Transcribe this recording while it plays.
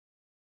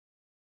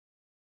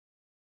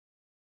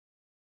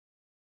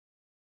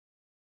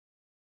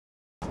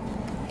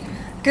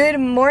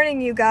Good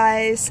morning, you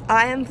guys.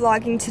 I am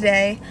vlogging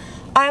today.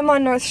 I'm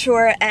on North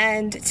Shore,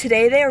 and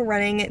today they are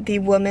running the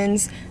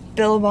women's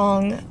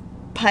Billabong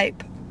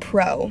Pipe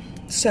Pro.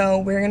 So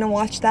we're gonna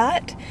watch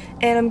that,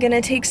 and I'm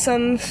gonna take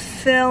some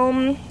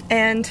film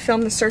and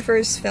film the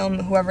surfers, film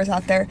whoever's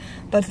out there.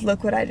 But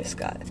look what I just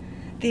got.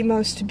 The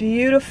most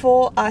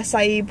beautiful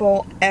acai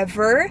bowl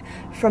ever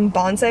from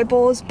Bonsai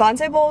Bowls.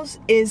 Bonsai Bowls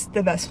is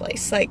the best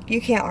place. Like,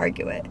 you can't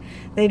argue it.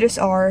 They just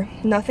are.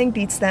 Nothing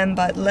beats them.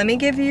 But let me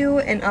give you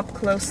an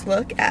up-close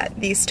look at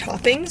these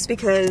toppings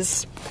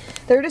because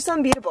they're just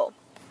unbeatable.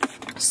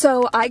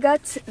 So I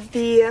got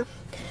the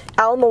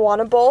Al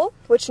Moana bowl,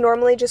 which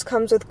normally just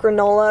comes with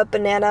granola,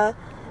 banana,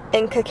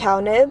 and cacao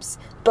nibs.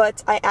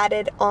 But I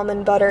added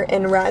almond butter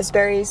and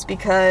raspberries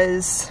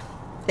because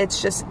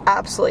it's just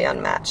absolutely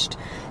unmatched.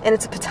 And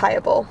it's a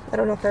pitaya bowl. I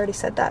don't know if I already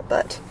said that,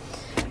 but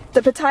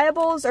the pitaya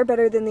bowls are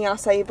better than the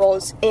acai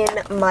bowls in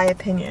my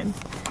opinion.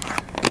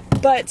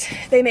 But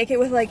they make it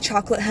with like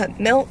chocolate hemp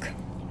milk.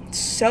 It's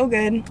so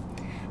good.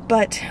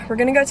 But we're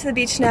gonna go to the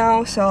beach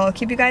now, so I'll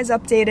keep you guys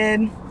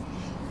updated.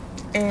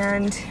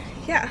 And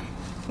yeah,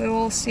 we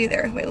will see you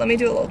there. Wait, let me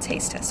do a little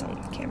taste test on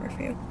the camera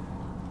for you.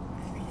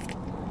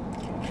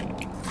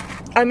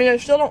 I mean, I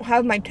still don't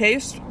have my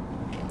taste,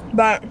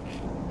 but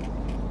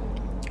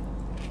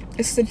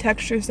it's the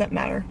textures that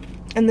matter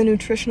and the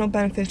nutritional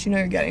benefits you know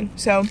you're getting.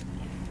 So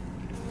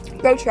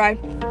go try.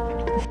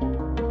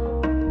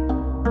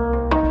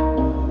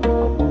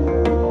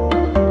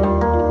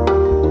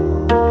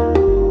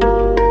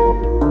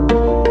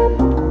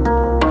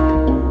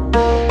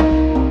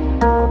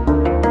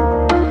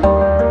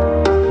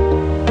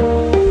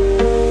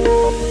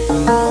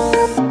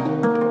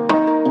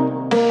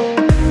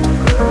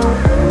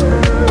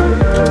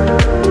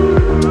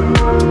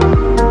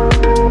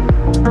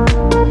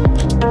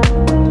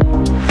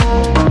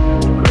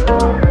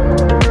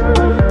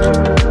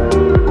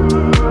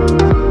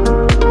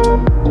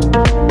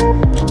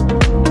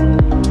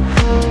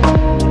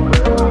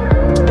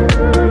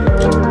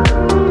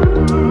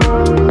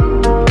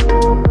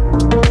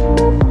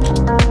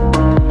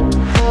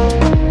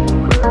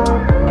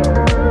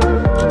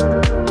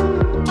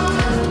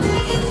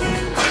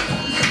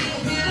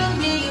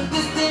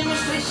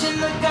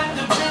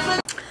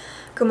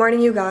 Good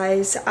morning, you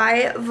guys.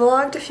 I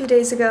vlogged a few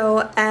days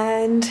ago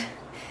and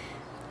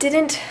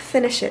didn't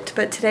finish it,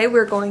 but today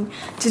we're going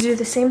to do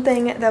the same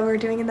thing that we were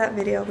doing in that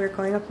video. We're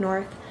going up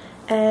north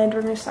and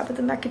we're going to stop at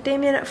the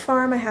macadamia nut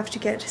farm. I have to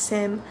get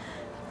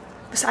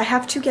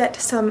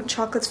some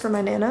chocolates for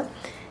my Nana,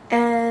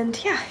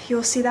 and yeah,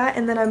 you'll see that.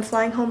 And then I'm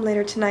flying home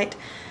later tonight.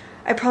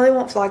 I probably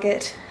won't vlog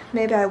it,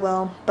 maybe I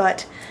will,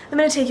 but I'm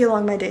going to take you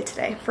along my day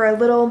today for a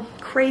little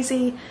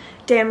crazy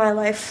day in my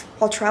life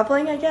while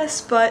traveling, I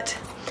guess. But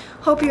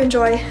hope you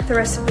enjoy the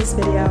rest of this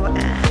video,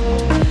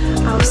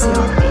 and I'll see you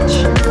on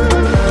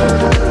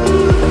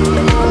the beach.